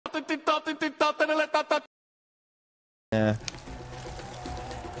Yeah.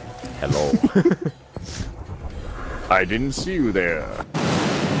 Hello. I didn't see you there.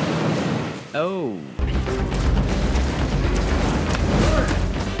 Oh.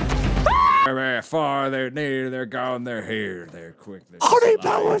 They're far, they're near, they're gone, they're here, they're quick. Honey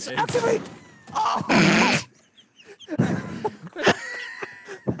powers, activate! Oh.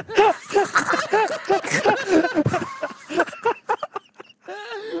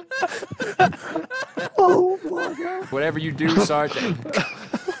 Oh my God. Whatever you do, Sergeant.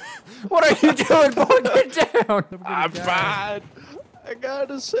 What are you doing, boy? Get down! I'm fine. I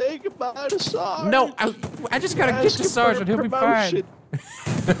gotta say goodbye to Sarge. No, I just gotta get to Sergeant. He'll be fine.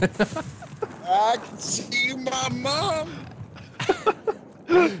 I can see my mom.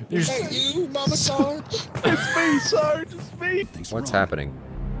 Is that you, Mama Sarge? It's me, Sarge. It's me. What's happening?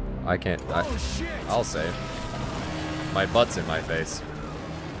 I can't. I'll say. My butt's in my face.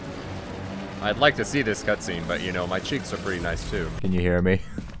 I'd like to see this cutscene, but you know, my cheeks are pretty nice too. Can you hear me?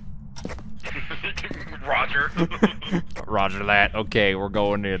 Roger. Roger that. Okay, we're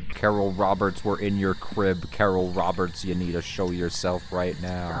going in. Carol Roberts, we're in your crib. Carol Roberts, you need to show yourself right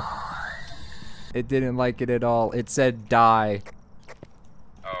now. It didn't like it at all. It said die.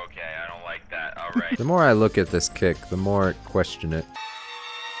 Okay, I don't like that. Alright. The more I look at this kick, the more I question it.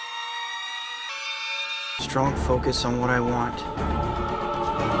 Strong focus on what I want.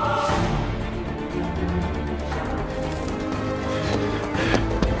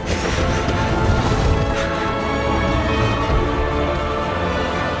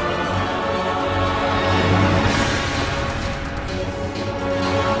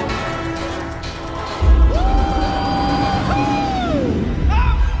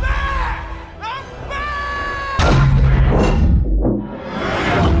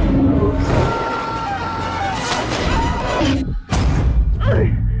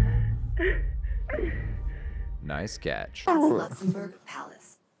 Nice catch. Luxembourg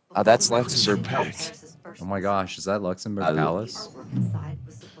Palace. Oh, that's Luxembourg Palace. Oh my gosh, is that Luxembourg Palace?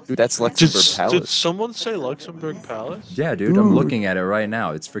 Dude, that's Luxembourg Did Palace. someone say Luxembourg Palace? Yeah, dude, I'm looking at it right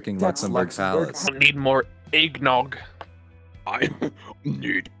now. It's freaking Luxembourg Palace. I need more eggnog. I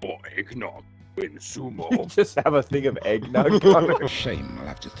need more eggnog in sumo. Just have a thing of eggnog. Shame, I'll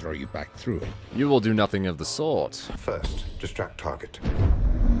have to throw you back through it. You will do nothing of the sort. First, distract target.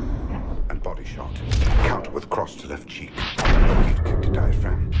 And body shot. Counter with cross to left cheek. Heat kick to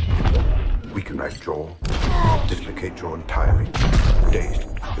diaphragm. Weaken right jaw. Dislocate jaw entirely. Dazed,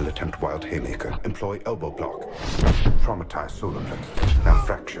 will attempt wild haymaker. Employ elbow block. Traumatize solar plexus. Now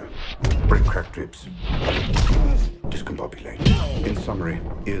fracture. Break cracked ribs. Discombobulate. In summary,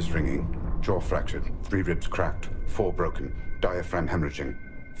 ears ringing. Jaw fractured. 3 ribs cracked. 4 broken. Diaphragm hemorrhaging.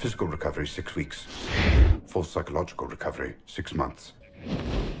 Physical recovery 6 weeks. Full psychological recovery 6 months.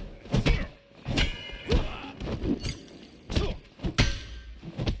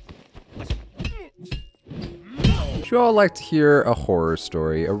 Would you all like to hear a horror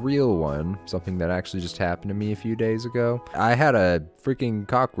story, a real one, something that actually just happened to me a few days ago? I had a freaking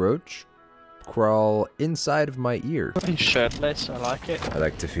cockroach crawl inside of my ear. He's shirtless, I like it. I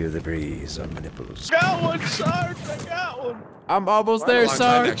like to feel the breeze on my nipples. Got one, Sarge, I got one. I'm almost there,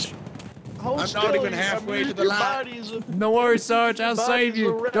 Sarge. I'm not even halfway to the line. No worries, Sarge. I'll save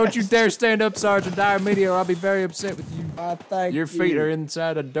you. Don't you dare stand up, Sarge, and die immediately, or I'll be very upset with you. Thank Your feet are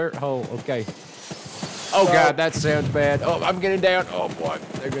inside a dirt hole. Okay. Oh, God, that sounds bad. Oh, I'm getting down. Oh, boy.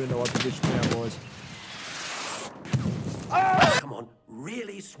 They're going to know what to get you down, boys. Come on,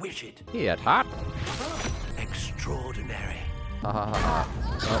 really swish it. Yeah, hot. Extraordinary. Ha ha ha.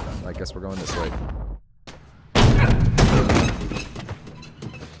 Oh, I guess we're going this way.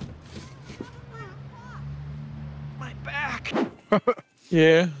 My back.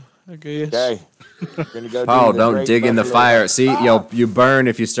 Yeah, I guess. Okay. Gonna go Oh, don't dig in the fire. See, you burn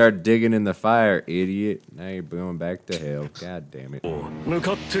if you start digging in the fire, idiot. Now you're going back to hell. God damn it.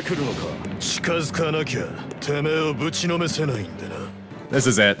 This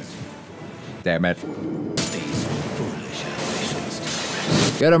is it. Damn it.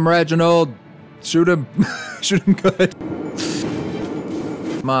 Get him, Reginald. Shoot him. Shoot him good.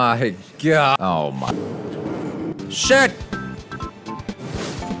 My God. Oh my. Shit.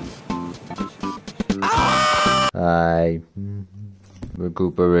 Hi.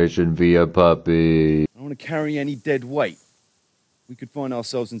 Recuperation via puppy. I don't want to carry any dead weight. We could find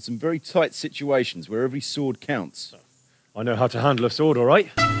ourselves in some very tight situations where every sword counts. I know how to handle a sword, all right?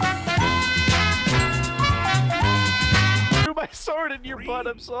 Threw my sword in your butt,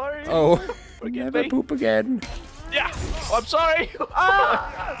 I'm sorry. Oh. Forgive Never me. poop again. Yeah, oh, I'm sorry.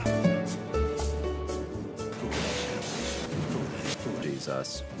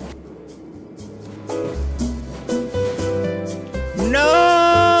 Jesus.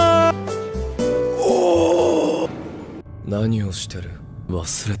 No! 何をしてる？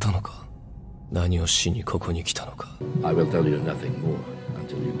忘れたのか？何をしにここに来たのか？ I will tell you nothing more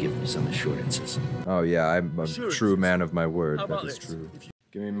until you give me some assurances. Oh yeah, I'm a true man of my word. That is true.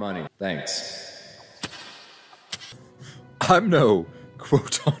 Give me money. Thanks. I'm no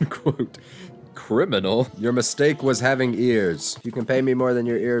quote-unquote criminal. Your mistake was having ears. You can pay me more than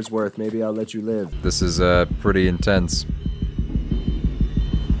your ear's worth. Maybe I'll let you live. This is pretty intense.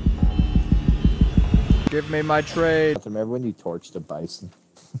 Give me my trade. Remember when you torched a bison?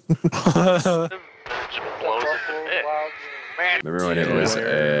 Remember when it was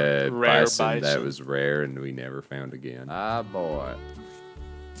a bison that was rare and we never found again? Ah, boy.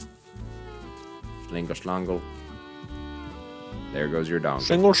 Slingle slongle. There goes your donkey.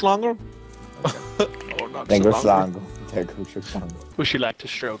 Single slongle? Single slongle. There goes your donkey. Would she like to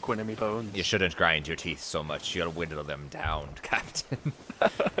stroke enemy bones? You shouldn't grind your teeth so much. You'll whittle them down, Captain.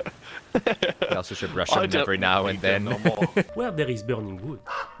 You also should brush them every now and then. Where there is burning wood,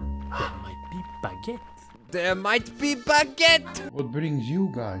 there might be baguette. There might be baguette! What brings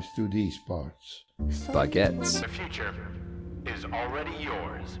you guys to these parts? Baguettes. The future is already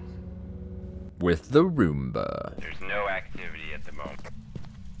yours. With the Roomba. There's no activity at the moment.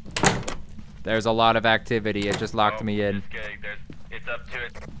 There's a lot of activity. It just locked me in. Just kidding. It's up to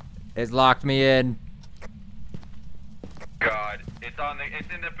it. It's locked me in. God, it's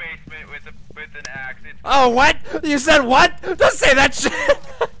in the basement with an axe. Oh, what? You said what? Don't say that shit!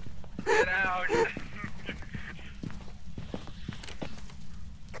 Get out!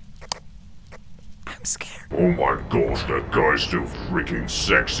 I'm scared. Oh my gosh, that guy's too freaking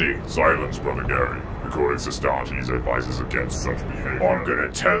sexy. Silence, Brother Gary. According to Start, he advises against such behavior. I'm gonna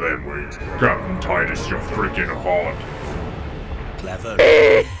tell him, Captain Titus, you're freaking hot. Clever.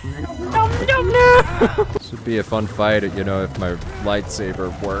 This would be a fun fight, you know, if my lightsaber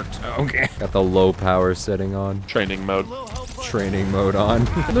worked. Okay. Got the low power setting on. Training mode. Training mode on.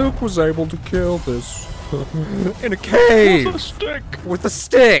 Luke was able to kill this in a cave with a stick. With a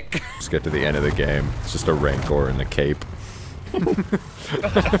stick. Let's get to the end of the game. It's just a Rancor in the cape. With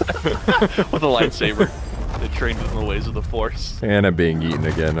a lightsaber. They trained in the ways of the Force. And I'm being eaten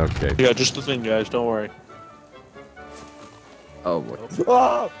again. Okay. Yeah, just the thing, guys. Don't worry. Oh, what?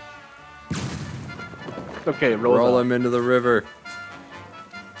 Oh! Okay, roll him into the river.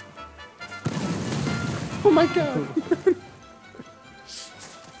 Oh my god.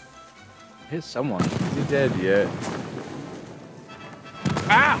 Here's someone. Is he dead yet?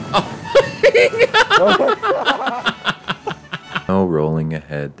 Ah! Oh. No rolling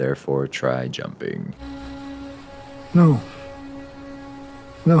ahead, therefore try jumping. No.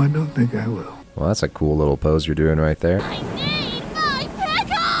 No, I don't think I will. Well, that's a cool little pose you're doing right there. I need my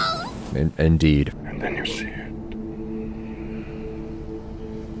pickles! Indeed. And then you see it.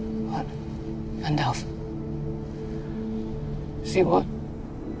 What? Gandalf. See what?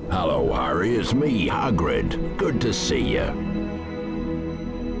 Hello, Harry. It's me, Hagrid. Good to see you.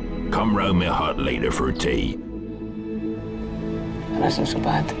 Come round my hut later for tea. That isn't so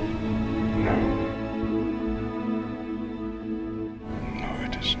bad. No,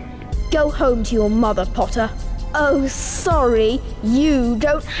 it isn't. Go home to your mother, Potter. Oh, sorry. You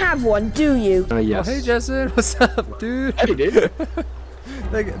don't have one, do you? Yes. Oh, hey, Justin. What's up, dude? Hey, dude.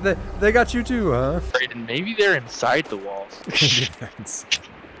 they got you too, huh? Brayden, maybe they're inside the walls.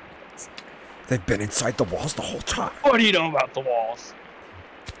 They've been inside the walls the whole time. What do you know about the walls?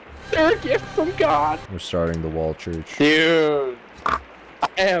 They're a gift from God. We're starting the wall church. Dude. I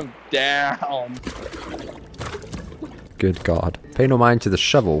am down. Good God. Pay no mind to the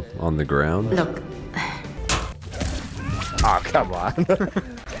shovel on the ground. Look. Oh, come on.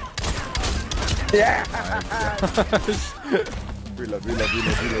 Yeah. Reload.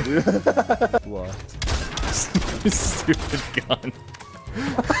 What? Stupid gun.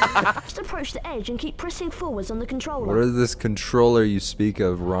 Just approach the edge and keep pressing forwards on the controller. What is this controller you speak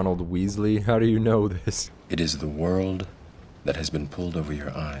of, Ronald Weasley? How do you know this? It is the world that has been pulled over your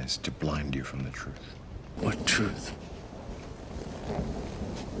eyes to blind you from the truth. What truth?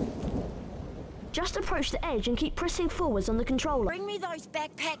 Just approach the edge and keep pressing forwards on the controller. Bring me those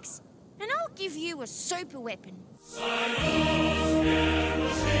backpacks, and I'll give you a super weapon.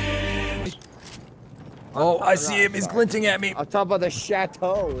 Oh, I see him. He's glinting at me. On top of the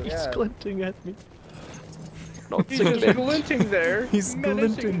chateau. He's glinting at me. He's just glinting there. He's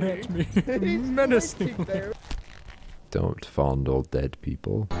glinting at me. Menacing. Don't fondle dead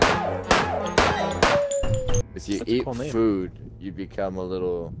people. If you eat food, you become a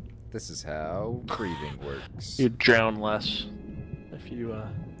little... This is how breathing works. You drown less. if you,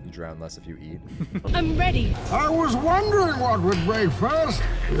 You drown less if you eat. I'm ready. I was wondering what would break first,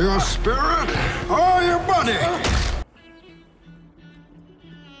 your spirit or your body.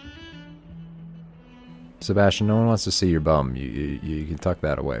 Sebastian, no one wants to see your bum. You can tuck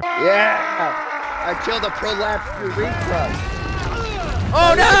that away. Yeah! I killed a prolapsed urethra.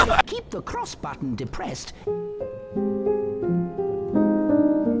 Oh no! Keep the cross button depressed.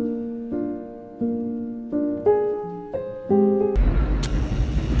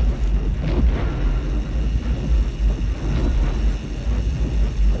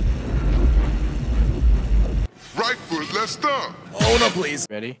 Right foot, let's start. Oh no, please.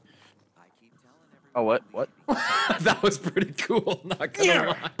 Ready? Oh, what? What? That was pretty cool, not gonna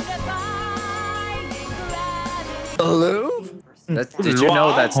lie. The Louvre? Did you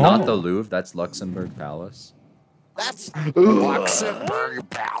know that's not the Louvre, that's Luxembourg Palace? That's Luxembourg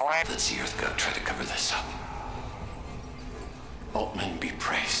Palace. Let's see Earth go try to cover this up. Boltman be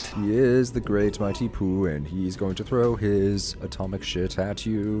praised. He is the great mighty Pooh, and he's going to throw his atomic shit at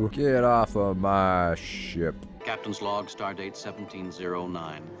you. Get off of my ship. Captain's log, stardate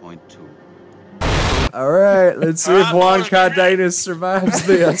 1709.2. Alright, let's see if Juan Cardenas survives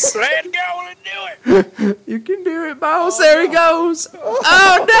this. Let go and do it! You can do it, boss. There he goes.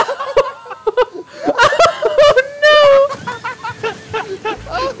 Oh no!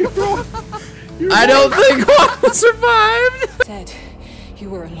 Oh no! I don't think Juan survived. Said you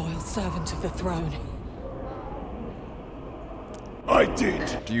were a loyal servant of the throne. I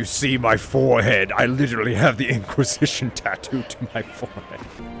did. Do you see my forehead? I literally have the Inquisition tattooed to my forehead.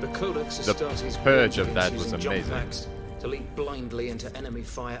 The Codex The Astartes purge of that was using jump amazing. packs to leap blindly into enemy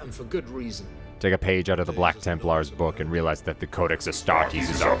fire, and for good reason. Take a page out of the Black Templar's book and realize that the Codex Astartes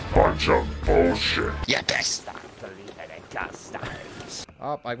is a bunch of bullshit. You best start believing in customs.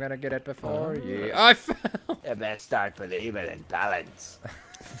 Oh, I'm gonna get it before you. I fell. You best start believing in balance.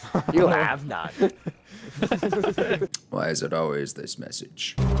 You have none. Why is it always this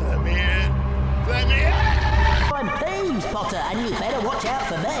message? Let me in. Let me in. I'm Thieves, Potter, and you better watch out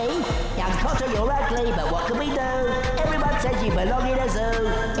for me. Young Potter, you're ugly, but what can we do? Everyone says you belong in a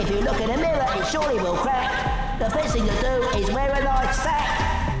zoo. If you look in a mirror, it surely will crack. The best thing to do is wear a nice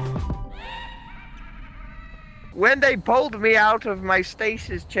sack. When they pulled me out of my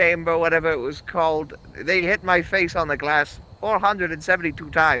stasis chamber, whatever it was called, they hit my face on the glass 472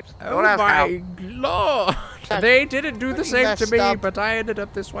 times. Don't ask how. lord! They didn't do the same to me, but I ended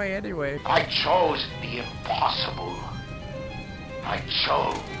up this way anyway. I chose the impossible. I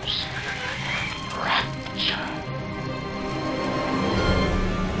chose rapture.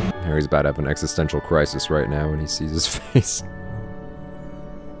 Harry's about to have an existential crisis right now when he sees his face.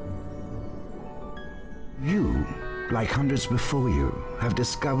 You, like hundreds before you, have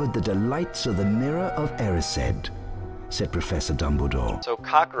discovered the delights of the Mirror of Erised, said Professor Dumbledore. So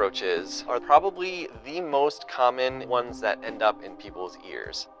cockroaches are probably the most common ones that end up in people's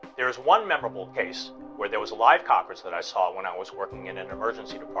ears. There is one memorable case where there was a live cockroach that I saw when I was working in an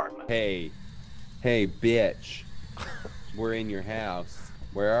emergency department. Hey, bitch. We're in your house.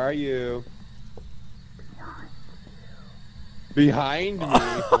 Where are you? Behind me.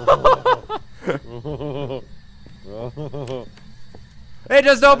 Hey,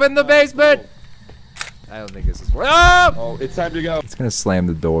 just open the basement! I don't think this is worth. Oh, it's time to go. It's gonna slam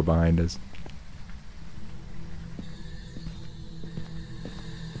the door behind us.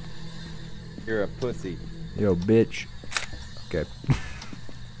 You're a pussy. Yo, bitch. Okay.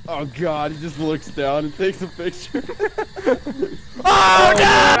 Oh god, he just looks down and takes a picture. Oh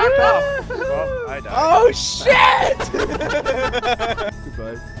no! Well, I died. Oh shit!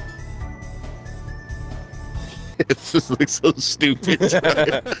 Goodbye. It just looks so stupid.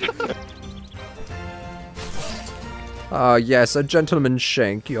 Yes, a gentleman's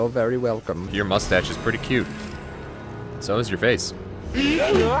shank. You're very welcome. Your mustache is pretty cute. So is your face.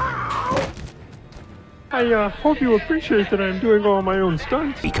 I hope you appreciate that I'm doing all my own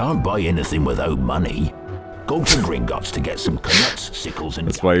stunts. You can't buy anything without money. Go to Gringotts to get some knuts, sickles, and...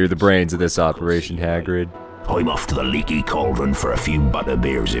 That's why you're the brains of this operation, Hagrid. I'm off to the Leaky Cauldron for a few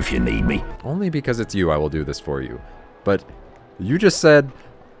butterbeers if you need me. Only because it's you, I will do this for you. But you just said,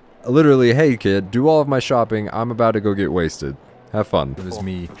 literally, hey kid, do all of my shopping. I'm about to go get wasted. Have fun. It was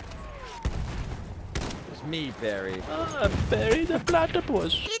me. It's me, Barry. Barry the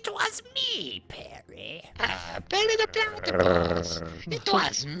platypus. It was me, Perry. Perry the platypus. It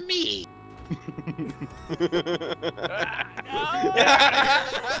was me.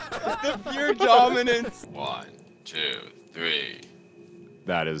 The pure dominance. 1, 2, 3.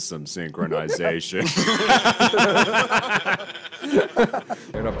 That is some synchronization.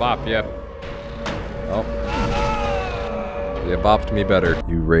 Gonna bop, yep. Oh. You bopped me better.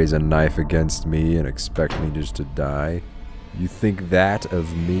 You raise a knife against me and expect me just to die? You think that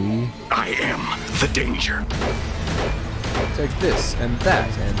of me? I am the danger. Take this, and that,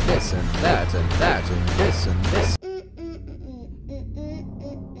 and this, and that, and that, and this, and this.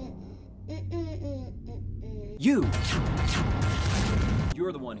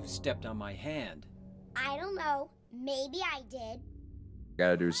 You're the one who stepped on my hand. I don't know. Maybe I did.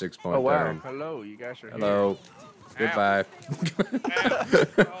 Gotta do 6-point Oh wow! burn. Hello, you guys are Hello. here. Goodbye.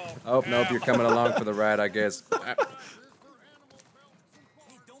 Oh, nope, you're coming along for the ride, I guess.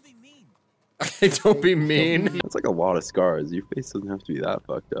 Hey, don't be mean. That's like a lot of scars. Your face doesn't have to be that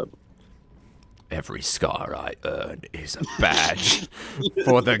fucked up. Every scar I earn is a badge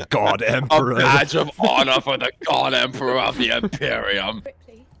for the God Emperor. A badge of honor for the God Emperor of the Imperium.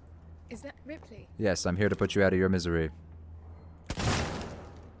 Ripley? Is that Ripley? Yes, I'm here to put you out of your misery.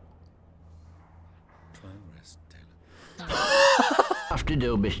 After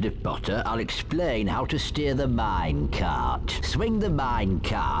Mr. Potter, I'll explain how to steer the minecart. Swing the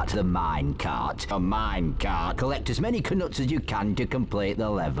minecart, a minecart. Collect as many knuts as you can to complete the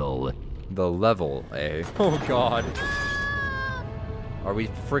level. The level, eh? Oh god. Are we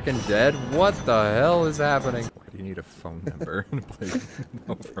freaking dead? What the hell is happening? Why do you need a phone number to play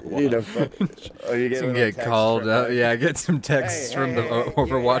Overwatch? You need a phone. Oh, you Some get called up. Yeah, get some texts from the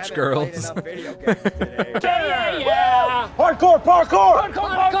Overwatch girls. Yeah! Parkour!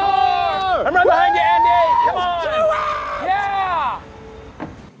 I'm right behind you, Andy! Come on! Yeah!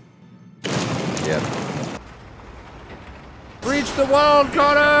 Yep. Reach the wall,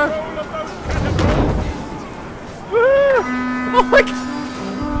 Connor! Oh my god!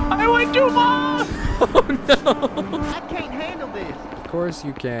 I went too long! Oh no! I can't handle this. Of course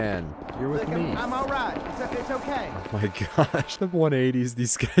you can. You're with me. I'm alright. It's okay. Oh my gosh, the 180s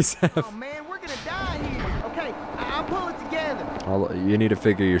these guys have. Oh man, we're gonna die here. Okay, I'll pull it together. You need to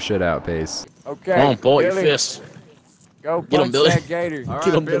figure your shit out, Pace. Okay. Come on, pull your Billy. fist. Go Get him, punch Billy. that gator. All Get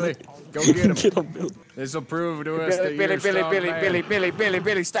right, him, Billy. Go get him. Get him, Billy. This will prove to us that Billy, you're a strong man.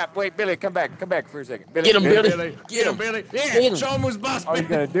 Billy, stop. Wait, Billy, come back for a second. Billy, Get him, Billy. Get him, Billy. Yeah, Get him. show him who's boss. Oh, you're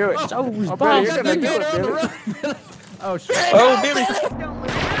gonna do it. Show him who's Oh, boss. Billy, you're gonna do it, Billy. Oh shit. Oh, Billy.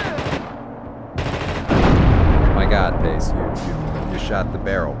 Oh my god, Pace, you shot the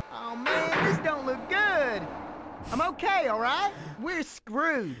barrel. Oh man, this don't look good. I'm okay, alright? We're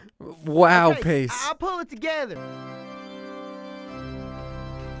screwed. Wow, Okay, Pace. I'll pull it together.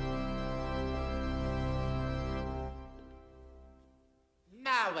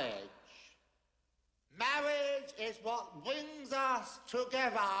 Marriage is what brings us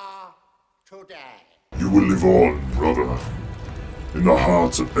together today. You will live on, brother, in the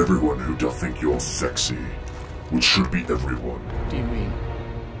hearts of everyone who doth think you're sexy, which should be everyone. What do you mean?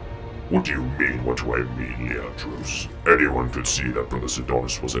 What do you mean? What do I mean, Leandros? Anyone could see that Brother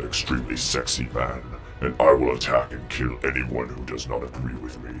Sidonis was an extremely sexy man, and I will attack and kill anyone who does not agree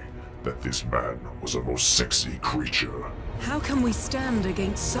with me that this man was a most sexy creature. How can we stand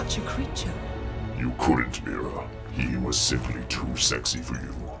against such a creature? You couldn't, Mira. He was simply too sexy for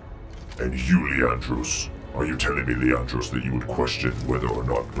you. And you, Leandros, are you telling me, Leandros, that you would question whether or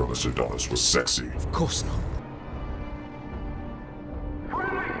not Brother Sidonis was sexy? Of course not.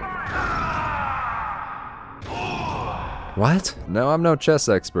 What? No, I'm no chess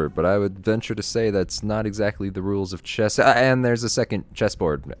expert, but I would venture to say that's not exactly the rules of chess. And there's a second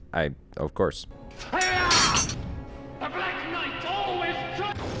chessboard. Of course.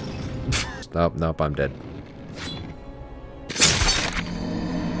 Nope, I'm dead.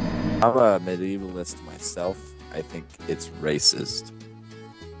 I'm a medievalist myself. I think it's racist.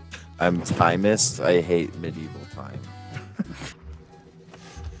 I'm timist. I hate medieval time.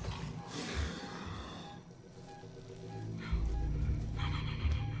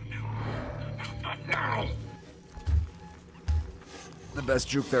 The best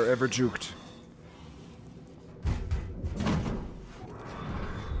juke there ever juked.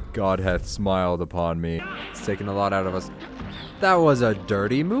 God hath smiled upon me. It's taken a lot out of us. That was a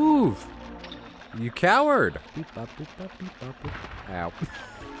dirty move. You coward. Beep, bop, boop, bop, beep, bop, boop. Ow.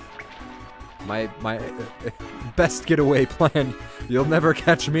 My best getaway plan. You'll never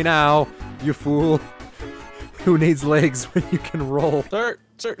catch me now, you fool. Who needs legs when you can roll? Sir,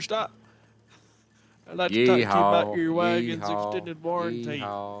 stop. I'd like to talk to you about your wagon's extended warranty.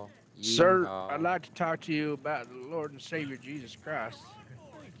 Sir, I'd like to talk to you about the Lord and Savior Jesus Christ.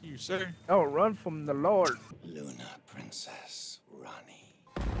 Thank you, sir. Oh, run from the Lord. Luna Princess Rani.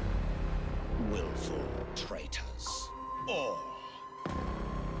 Willful traitors. All.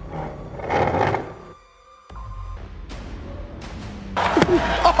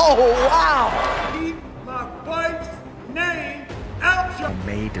 Oh, wow! Keep my wife's name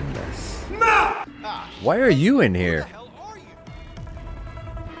maidenless. Why are you in here?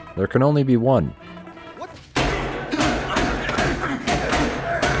 There can only be one.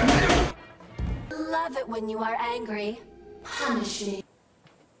 Love it when you are angry. Punish me.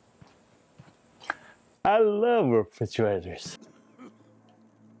 I love refrigerators.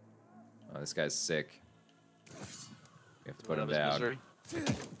 Oh, this guy's sick. We have to put him down.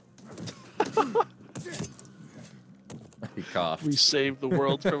 He coughed. We saved the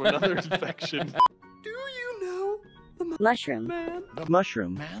world from another infection. Do you know the mushroom man? The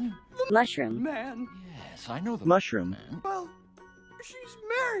mushroom Man? The mushroom Man? Yes, I know the mushroom Well, she's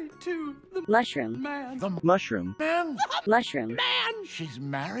married to the mushroom man. The mushroom Man? mushroom Man! She's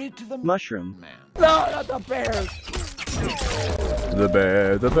married to the mushroom man. No, not the bear. The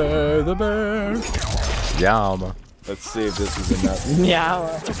bear, the bear, the bear. Yama. Let's see if this is enough.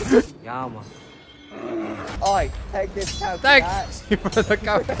 Yama. Yama. Oi, take this coconut. Thanks for the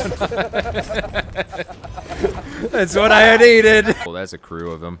coconut. That's what I had needed. Oh, that's a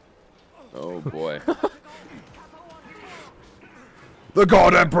crew of them. Oh boy. The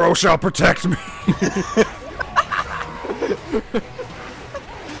God Emperor shall protect me.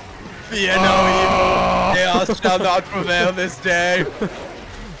 Fear no evil. Chaos shall not prevail this day.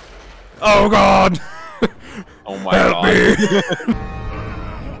 Oh God. Oh my God.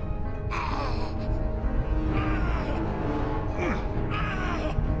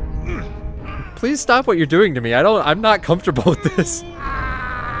 Please stop what you're doing to me. I'm not comfortable with this.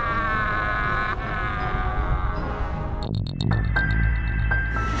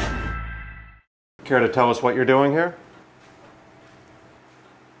 Care to tell us what you're doing here?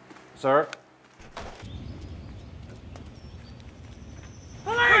 Sir?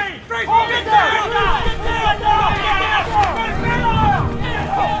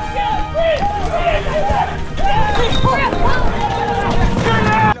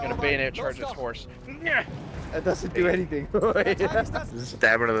 Gonna bayonet charge this horse. That doesn't do anything.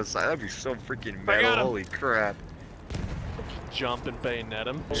 Stab her to the side. That'd be so freaking metal. Holy crap. Jump and bayonet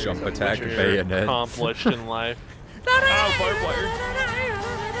him. Jump attack Which and are bayonet. accomplished in life.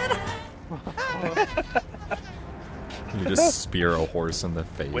 You just spear a horse in the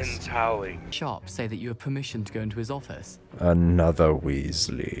face. Wind's howling. Sharp say that you have permission to go into his office. Another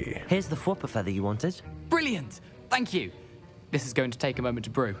Weasley. Here's the flopper feather you wanted. Brilliant! Thank you. This is going to take a moment to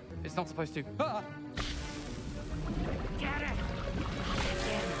brew. It's not supposed to. Ah!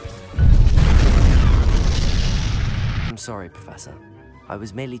 I'm sorry, Professor. I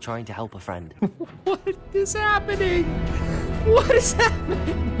was merely trying to help a friend. What is happening? What is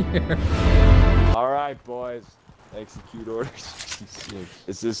happening here? Alright, boys. Execute orders.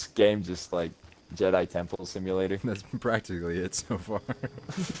 Is this game just like Jedi Temple Simulator? That's practically it so far.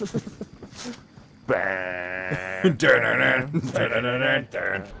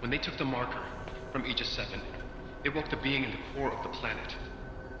 When they took the marker from Aegis 7, it woke the being in the core of the planet.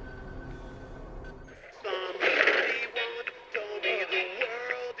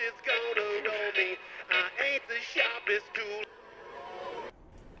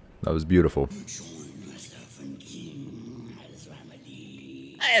 That was beautiful.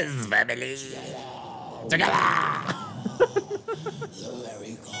 As family. Together! I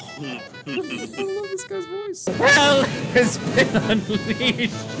love this guy's voice. Hell has been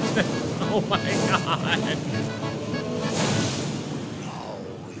unleashed. Oh my God.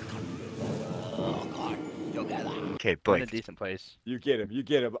 Okay, In a decent place. You get him, you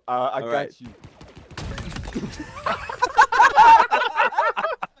get him. I got you.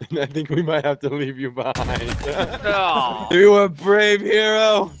 I think we might have to leave you behind. No. You a brave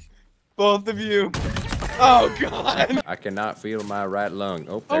hero, both of you. Oh God! I cannot feel my right lung.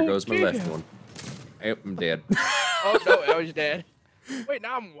 Oh, there goes my left one. Oh, I'm dead. Oh no, I was dead. Wait,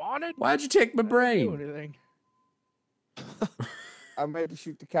 now I'm wanted? Why'd you take my brain? I didn't do anything. I made to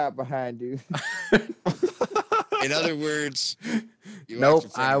shoot the cat behind you. In other words, you nope,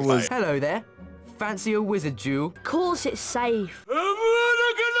 I was. Hello there. Fancy a wizard duel? Of course it's safe.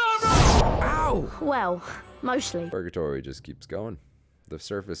 Ow! Well, mostly. Purgatory just keeps going. The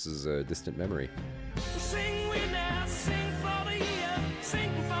surface is a distant memory.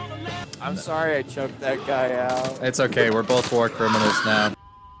 I'm sorry I choked that guy out. It's okay, we're both war criminals now.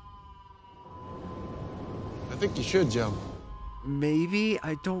 I think you should jump. Maybe?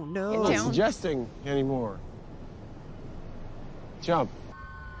 I don't know. I'm not suggesting anymore. Jump.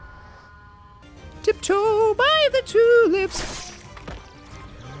 Tiptoe by the tulips.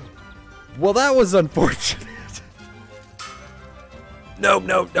 Well, that was unfortunate. Nope,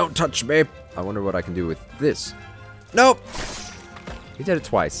 nope, don't touch me. I wonder what I can do with this. Nope. He did it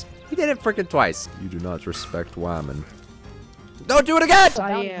twice. He did it freaking twice. You do not respect women. Don't do it again!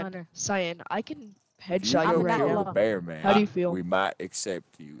 Cyan, I can If headshot you you go right kill now. the bear man, How do you feel? we might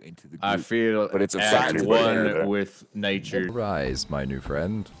accept you into the group. I feel but it's a at fact one with nature. Rise, my new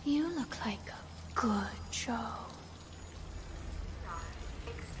friend. You look like a good Joe.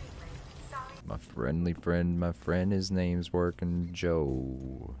 My friendly friend, my friend, his name's Working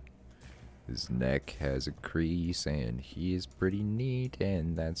Joe. His neck has a crease and he is pretty neat,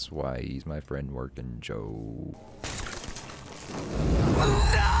 and that's why he's my friend Working Joe.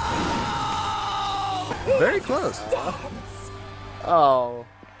 Very close. Oh.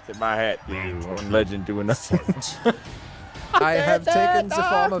 It's in my head. One legend doing nothing. I have taken the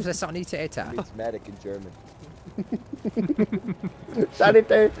form of the Sunny Tater. It's medic in German. Sunny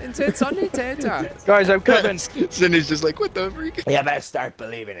Tater. It's Sunny Tater. Guys, I'm coming. Cindy's just like, what the freak? You better start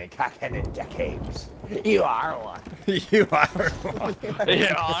believing in cock-headed dickheads. You are one. You are one. You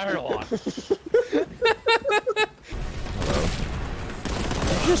are one.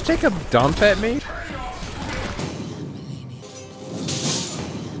 Did you just take a dump at me?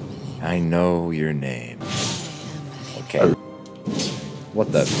 I know your name. Okay.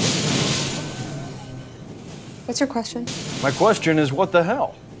 What the? What's your question? My question is, what the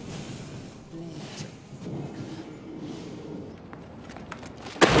hell?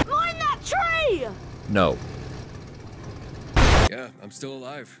 Climb that tree! No. Yeah, I'm still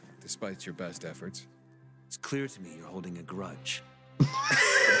alive, despite your best efforts. It's clear to me you're holding a grudge.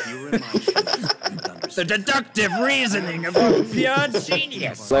 If you were in my shoes, you'd understand. The deductive reasoning of a pure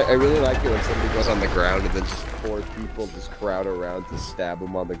genius. I really like it when somebody goes on the ground and then just 4 people just crowd around to stab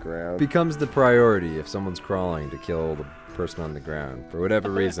him on the ground. Becomes the priority if someone's crawling to kill the person on the ground. For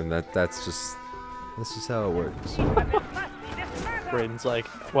whatever reason, that's just how it works. Brayden's like,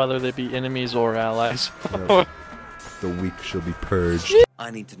 whether they be enemies or allies. The weak shall be purged.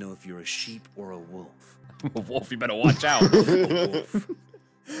 I need to know if you're a sheep or a wolf. A wolf, you better watch out. A wolf.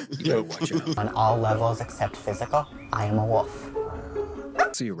 You better watch out. On all levels except physical, I am a wolf.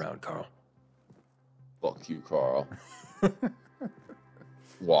 See you around, Carl. Fuck you, Carl.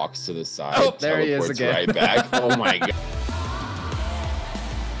 Walks to the side. Oh, there he is again. Right back. Oh my god.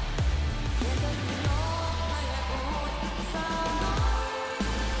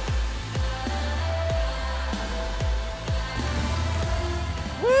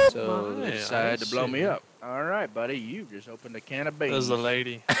 So they decided to blow me up. All right, buddy, you just opened a can of beans. That was the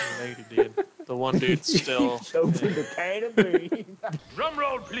lady. The lady did. The one dude's still. Opened a can of beans. Drum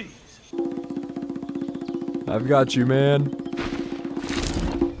roll, please. I've got you, man.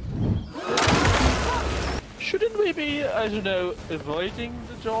 Shouldn't we be, I don't know, avoiding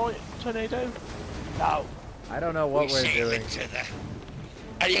the tornado? No. I don't know what we're doing.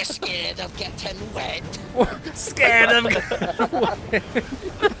 Are you scared of getting wet? Scared of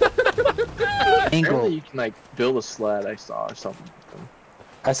Apparently you can like build a sled, I saw, or something.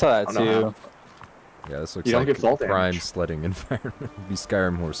 I saw that too. Yeah, this looks You don't like get fall prime damage. sledding environment. It'd be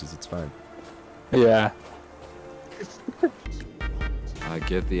Skyrim horses, it's fine. Yeah. I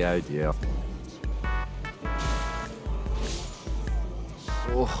get the idea.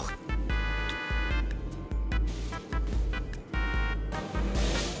 Oh.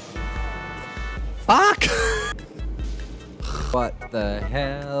 Fuck! What the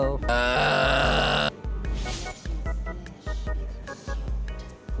hell?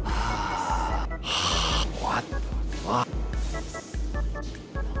 What the fuck?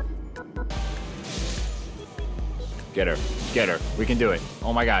 Get her. Get her. We can do it.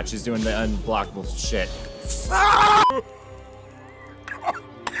 Oh my god, she's doing the unblockable shit.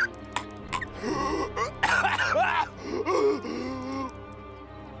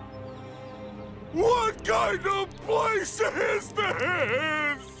 What kind of place is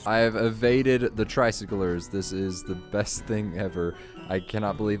this? I have evaded the tricyclers. This is the best thing ever. I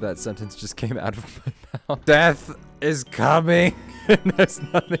cannot believe that sentence just came out of my mouth. Death is coming, and there's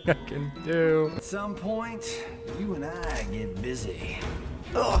nothing I can do. At some point, you and I get busy.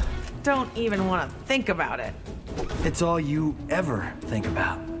 Ugh, don't even want to think about it. It's all you ever think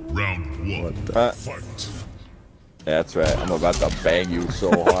about. Round 1. Fight. That's right. I'm about to bang you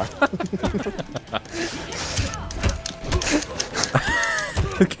so hard.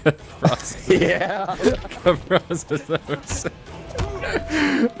 Yeah.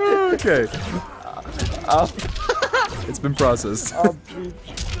 Okay. It's been processed.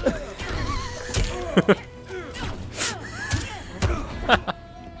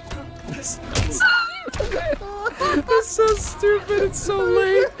 It's so stupid. It's so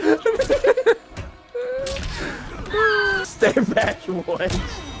late. Stay back once.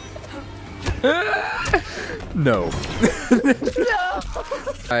 No.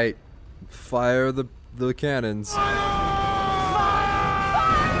 Alright, fire the cannons.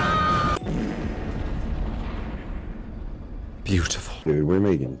 beautiful. Dude, we're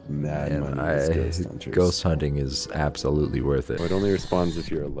making mad money as ghost hunters. Ghost hunting is absolutely worth it. Oh, it only responds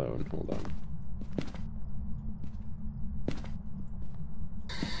if you're alone. Hold on.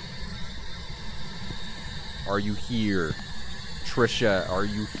 Are you here? Trisha, are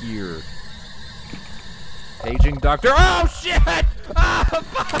you here? Aging doctor. Oh shit! Ah,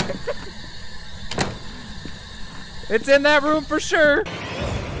 fuck! It's in that room for sure.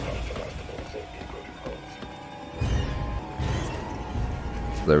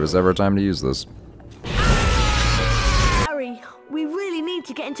 If there was ever time to use this. Harry, we really need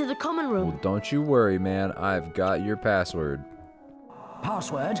to get into the common room. Well, don't you worry, man. I've got your password.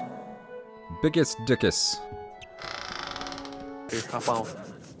 Password? Biggest dickus.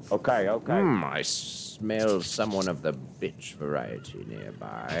 Okay, okay. I smell someone of the bitch variety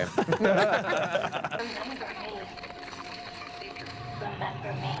nearby.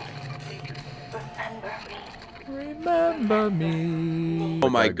 Remember me. Oh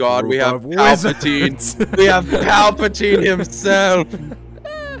my god, we have Palpatine. We have Palpatine himself.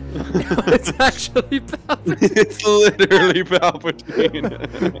 It's actually Palpatine. It's literally Palpatine.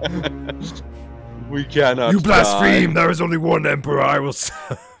 We cannot. You blaspheme! There is only one emperor I will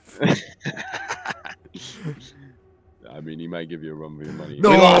serve. I mean, he might give you a run for your money.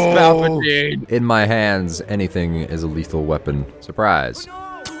 No! We lost Palpatine. In my hands, anything is a lethal weapon. Surprise.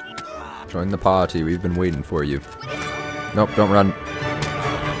 Join the party. We've been waiting for you. Nope, don't run.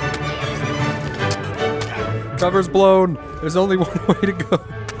 Cover's blown. There's only one way to go.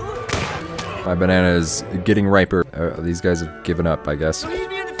 My banana is getting riper. These guys have given up, I guess.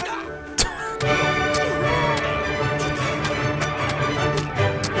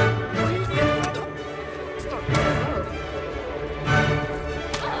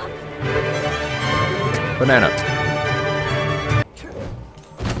 Banana.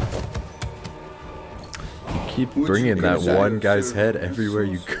 You keep bringing that one guy's head everywhere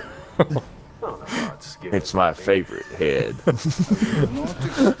you go. It's my favorite head.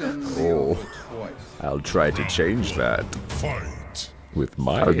 Oh, I'll try to change that. With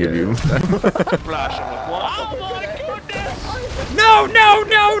my I'll give you. Flash him with one. Oh my goodness! No, no,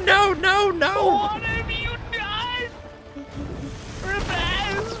 no, no, no, no! What have you done? Repent!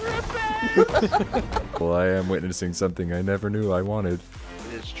 Well, I am witnessing something I never knew I wanted.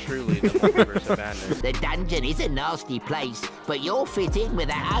 It is truly the multiverse of madness. The dungeon is a nasty place, but you'll fit in with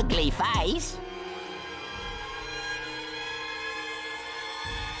that ugly face.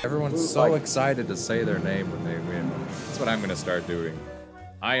 Everyone's so excited to say their name when they win. That's what I'm gonna start doing.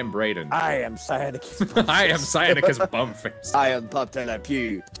 I am Brayden. I am Cyanicus. I am Cyanicus Bumface. I am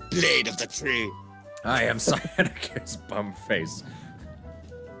Paptelapew, Blade of the Tree. I am Cyanicus Bumface.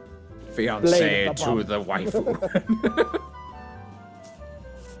 Fiancé to the waifu.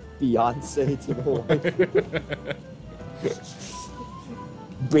 Fiancé to the waifu.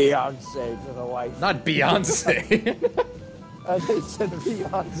 Beyonce to the wife. Not Beyonce. I said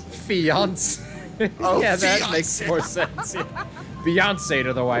Beyonce. Fiance. Oh, yeah, that fiance. makes more sense. Yeah. Beyonce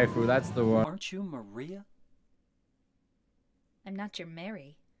to the waifu, that's the one. Aren't you Maria? I'm not your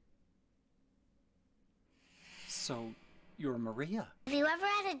Mary. So, you're Maria? Have you ever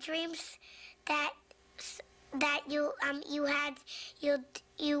had a dream that you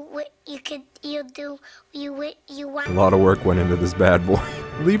want? A lot of work went into this bad boy.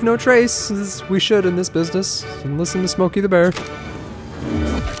 Leave no trace, as we should in this business, and listen to Smokey the Bear.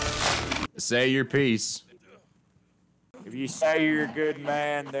 Say your piece. If you say you're a good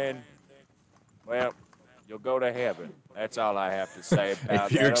man, then, well, you'll go to heaven. That's all I have to say about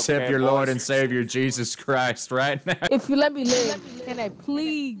If you that. accept Okay, your boys? Lord and Savior Jesus Christ right now. If you let me live, can I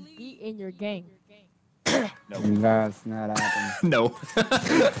please be in your gang? No. That's not happening. No.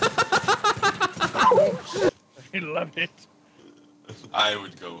 I love it. I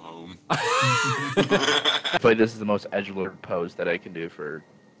would go home. I feel like this is the most edgelord pose that I can do for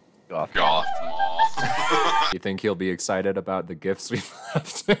Goth. Goth. You think he'll be excited about the gifts we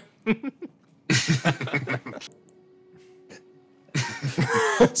left?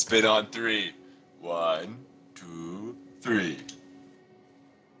 Spin on 3. 1, 2, 3.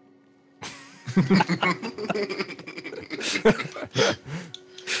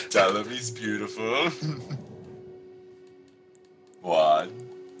 Tell him he's beautiful. 1,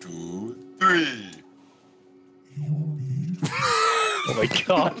 2, 3. Oh my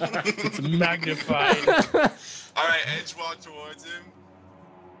god, it's magnified. Alright, edge walk towards him.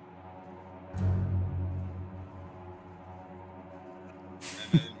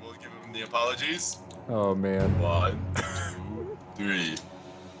 And then we'll give him the apologies. Oh man. 1, 2, 3.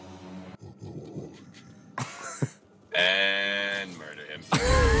 And murder him.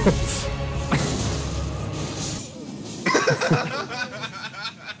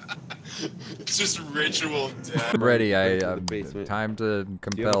 It's just ritual death. I'm ready. Time to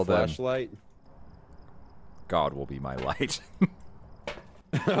compel them. Flashlight? God will be my light.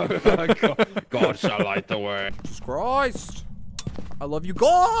 God shall light the way. Jesus Christ! I love you,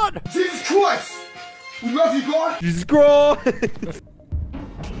 God! Jesus Christ! We love you, God! Jesus Christ!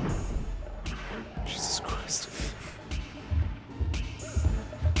 Jesus Christ.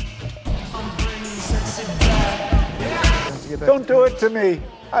 Don't do it to me.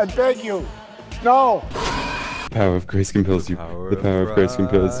 I beg you. No. The power of grace compels you. The power of Christ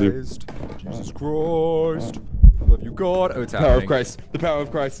compels you. Jesus Christ. I love you, God. Oh, it's The power happening. of Christ. The power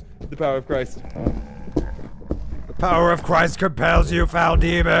of Christ. The power of Christ. The power of Christ compels you, foul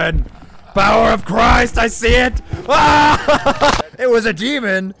demon. Power of Christ, I see it. Ah! It was a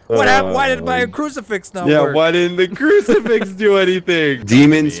demon. What happened? Why did my crucifix not work? Why didn't the crucifix do anything?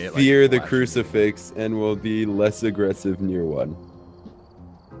 Demons fear the crucifix and will be less aggressive near one.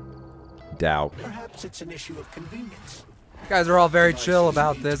 Doubt. Perhaps it's an issue of convenience. You guys are all very chill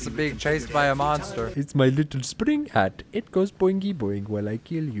about this being chased by a monster. It's my little spring hat. It goes boingy boing while I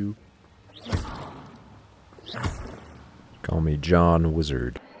kill you. Call me John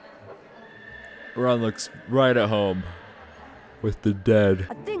Wizard. Ron looks right at home with the dead.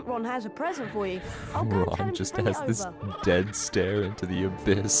 I think Ron has a present for you. I'll go and tell Ron him just to bring has it this over. dead stare into the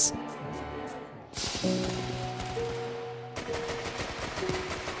abyss.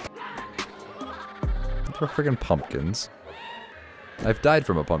 They're freaking pumpkins. I've died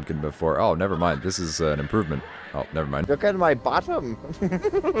from a pumpkin before. Oh, never mind. This is an improvement. Oh, never mind. Look at my bottom.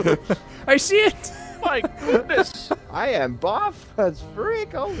 I see it. My goodness. I am buff as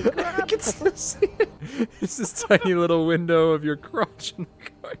freak. Holy crap. I can still see it. It's this tiny little window of your crotch in the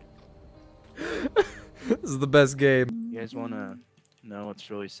corner. This is the best game. You guys want to know what's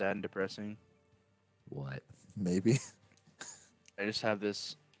really sad and depressing? What? Maybe. I just have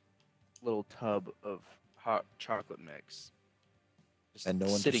this little tub of hot chocolate mix. Just And no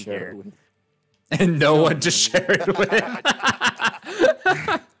one to sitting share here. it with. And no one to share it with.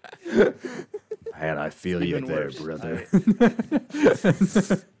 Man, I feel you Even there, worse, brother.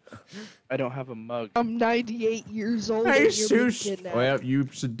 I don't have a mug. I'm 98 years old. Hey, and you're being Seuss. kidnapped. Well, you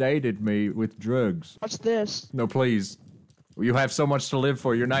sedated me with drugs. What's this? No, please. You have so much to live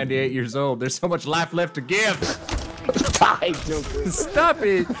for. You're 98 years old. There's so much life left to give. Die, Joker. Stop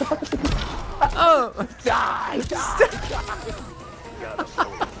it. Oh. Die, die, die.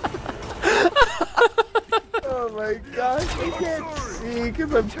 Oh my gosh, I can't see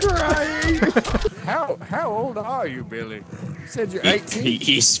because I'm crying. How old are you, Billy? You said you're 18.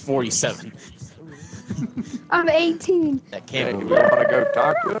 He's 47. I'm 18. That can't you want to go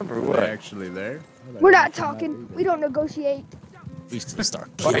talk to him or what? Actually, there. We're not talking. We don't negotiate. We used to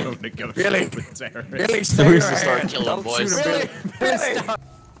start Billy, killing. Billy, Billy, stay we your used to start hand. Killing boys. Billy, Billy, stop.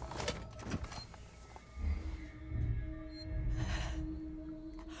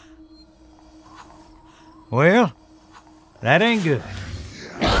 Well, that ain't good.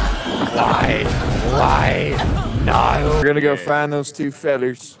 Why? No. We're gonna go find those two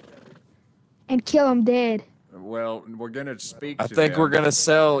fellers. And kill him dead. Well, we're gonna speak I to think them. we're gonna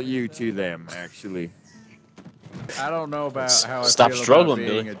sell you to them, actually. I don't know about how Stop I feel struggling,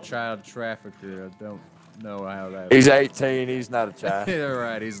 about being Billy. a child trafficker. I don't know how that. He's 18, he's not a child. Yeah,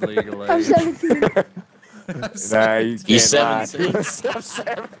 right. He's legal I'm age. 17. Nah, you can't He's lie.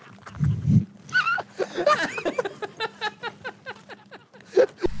 17.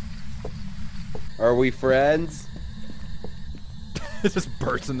 Are we friends? It just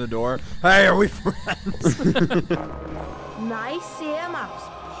bursts in the door. Hey, are we friends? Nice earmuffs,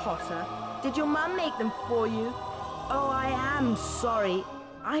 Potter. Did your mum make them for you? Oh, I am sorry.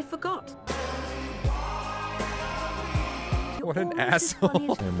 I forgot. What an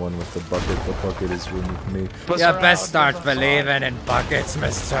asshole. I'm one with the bucket. The bucket is removed me. Bust You around. best start believing in buckets,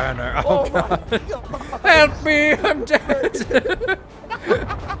 Miss Turner. Oh, God. Help me, I'm dead.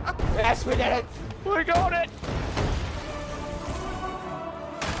 Yes, we did it. We got it.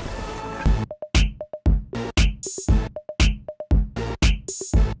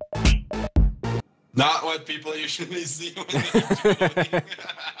 Not what people usually see when they're dueling.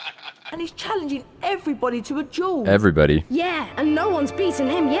 And he's challenging everybody to a duel. Everybody. Yeah, and no one's beaten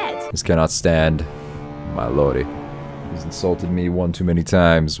him yet. This cannot stand, my lordy. He's insulted me one too many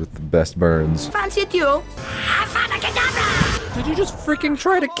times with the best burns. Fancy a duel? Did you just freaking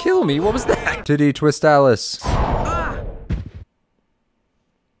try to kill me? What was that? Titty Twist Alice.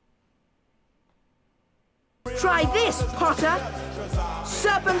 Try this, Potter.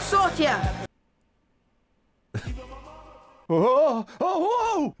 Serpent Sortia. Oh,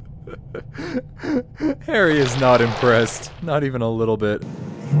 oh, whoa! Harry is not impressed. Not even a little bit.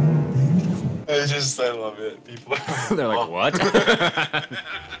 I love it. People They're like, what?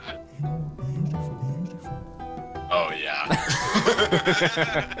 Oh, yeah.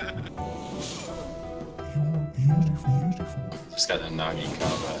 Just got that Nagi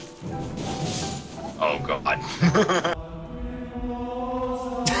combat. Oh, God.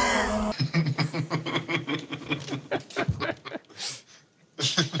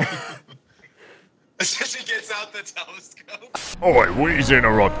 She gets out the telescope. Oi, we's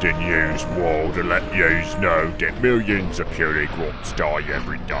interrupting yous war to let yous know that millions of puny grunts die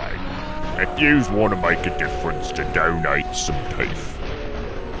every day. If yous want to make a difference, to donate some teeth.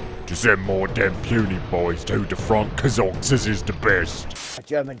 To send more damn puny boys to the front, cause Oxus is the best. A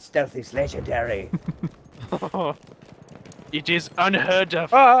German stealth is legendary. It is unheard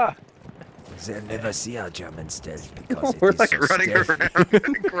of. They'll never see our German stealth because We're it is like so running stealthy.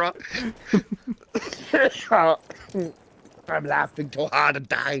 around. I'm laughing too hard and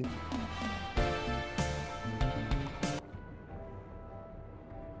dying.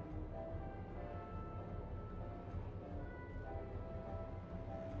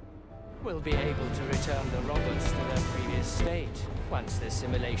 We'll be able to return the robots to their previous state once the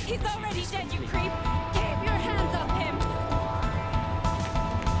simulation. He's already dead, you creep! Keep your hands off him!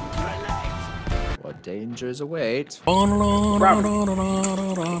 What dangers await?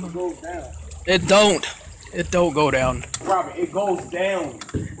 It don't. It don't go down. Robert, it goes down.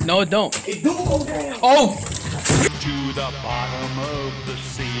 No, it don't. It do go down. Oh! To the bottom of the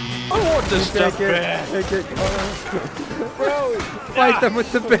sea. I want this stuff Take back. it. Bro, fight them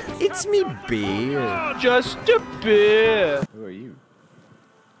with the bear. It's me, bear. Just a bit. Who are you?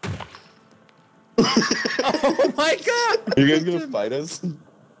 Oh my god! Are you guys gonna fight us?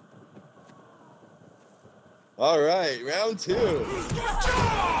 Alright, round 2.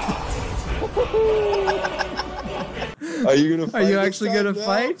 Are you gonna fight? Are you actually gonna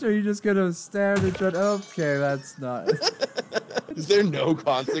fight, or are you just gonna stand and try? Okay, that's not. Is there no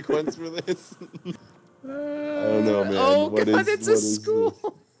consequence for this? I don't know, man. Oh What god, is- it's what a is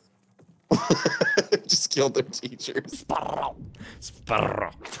school. Just killed their teachers. Sparrow.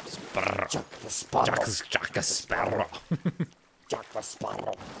 Sparrow. Sparrow. Jack a sparrow.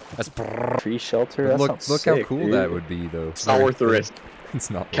 Tree shelter. That Look how cool that would be, though. It's not worth the risk. It's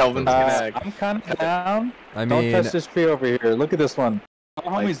not. Kelvin's gonna. I'm kind of down. I Don't mean, touch this tree over here. Look at this one.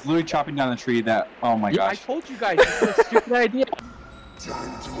 My homie's literally chopping down the tree. That. Oh my Yeah, I gosh. told you guys. It's a stupid idea.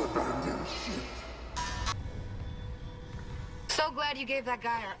 Time to abandon ship. So glad you gave that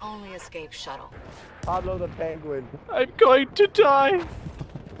guy our only escape shuttle. Pablo the Penguin. I'm going to die.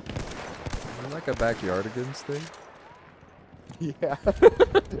 like a backyardigans thing. Yeah.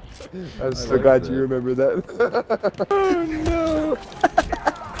 I'm so glad you remember that. Oh no!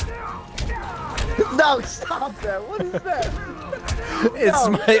 No, stop that! What is that? It's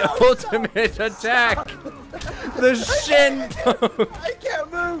my ultimate attack! The shin! I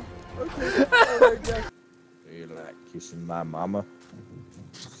can't move! Okay. Oh my god. Do you like kissing my mama?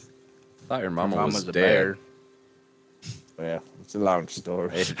 Thought your mama was a dead. bear. Well, it's a long story.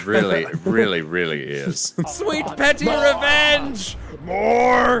 It really, really is. Sweet petty revenge!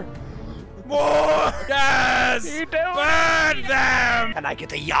 More! More! Yes! Burn them! And I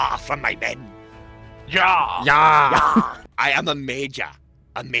get a yah from my men. Yeah! Yeah! I am a major.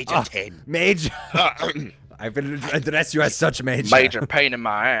 A major 10. Major! I will address you as such, Major. Major pain in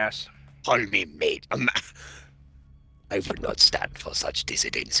my ass. Call me mate. I will not stand for such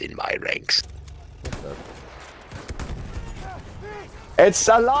dissidents in my ranks. It's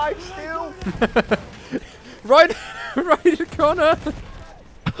alive still! Right corner!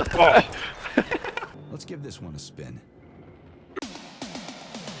 Let's give this one a spin.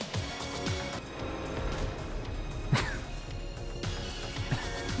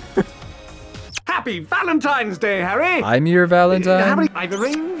 Happy Valentine's Day, Harry! I'm your Valentine. I've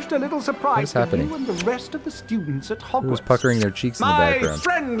arranged a little surprise What is for happening? you and the rest of the students at Hogwarts. Who's puckering their cheeks in the My background?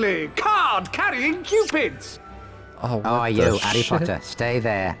 friendly card-carrying cupids! Oh, How are what you, the Harry shit? Potter? Stay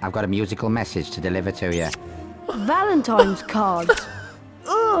there. I've got a musical message to deliver to you. Valentine's cards.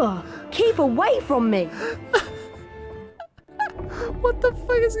 Ugh! Keep away from me. What the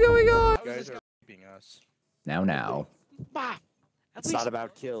fuck is going on? You guys are raping us. Now. It's not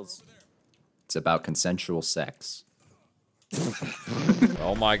about kills. It's about consensual sex.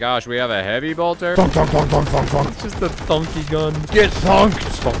 Oh my gosh, we have a heavy bolter. It's just a thunky gun. Get thunked!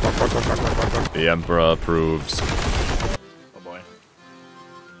 The Emperor approves.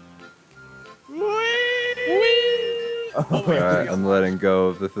 Oh boy. Alright, I'm letting go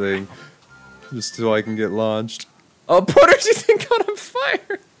of the thing. Just so I can get launched. Oh, put her, you think on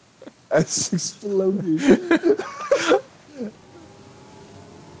fire! That's exploding.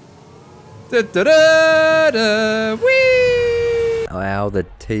 Da-da-da-da, whee! How the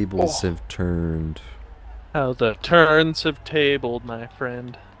tables have turned. How the turns have tabled, my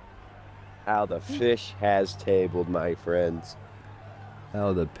friend. How the fish has tabled, my friends.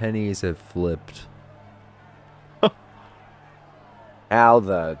 How the pennies have flipped. How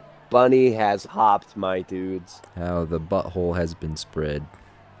the bunny has hopped, my dudes. How the butthole has been spread.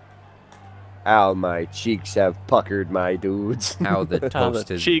 How my cheeks have puckered, my dudes. How the toast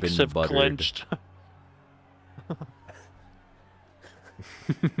has cheeks been have buttered. clenched.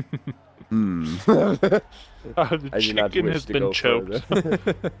 The chicken has been choked.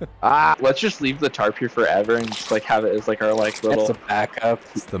 Let's just leave the tarp here forever and just like have it as like our like little backup.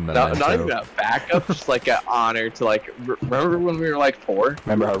 It's the not even a backup, just like an honor to like. Remember when we were like 4?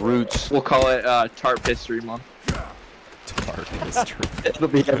 Remember our roots. We'll call it Tarp History Month. Tarp History. It'll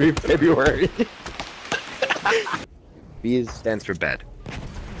be every February. B stands for bed.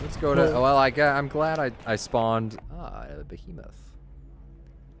 Let's go to. Well, I'm glad I spawned. A behemoth.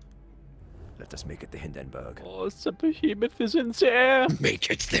 Let us make it the Hindenburg. Oh, the behemoth is in there. Make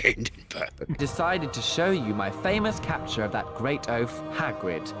it the Hindenburg. Decided to show you my famous capture of that great oaf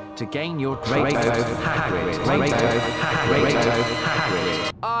Hagrid to gain your great oaf Hagrid. Great oaf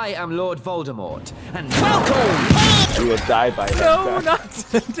Hagrid. I am Lord Voldemort, and welcome! You will die by No, not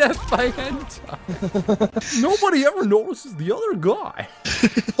death by hentai. Nobody ever notices the other guy.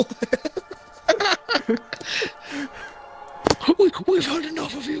 We've had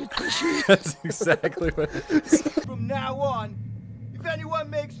enough of you, Goofy. That's exactly what it is. From now on, if anyone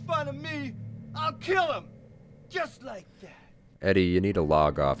makes fun of me, I'll kill him. Just like that. Eddie, you need to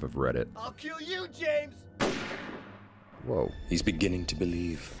log off of Reddit. I'll kill you, James. Whoa. He's beginning to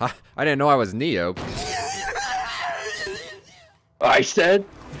believe. I didn't know I was Neo. I said.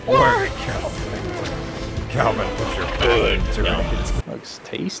 Word, Calvin. Calvin, put your foot into it. Looks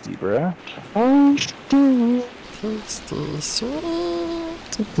tasty, bruh.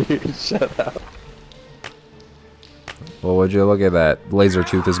 Shut up. Well, would you look at that? Laser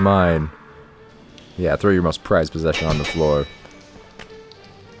tooth is mine. Yeah, throw your most prized possession on the floor.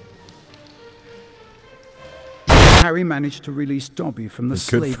 Harry managed to release Dobby from the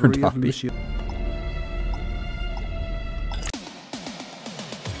slavery of Monsieur.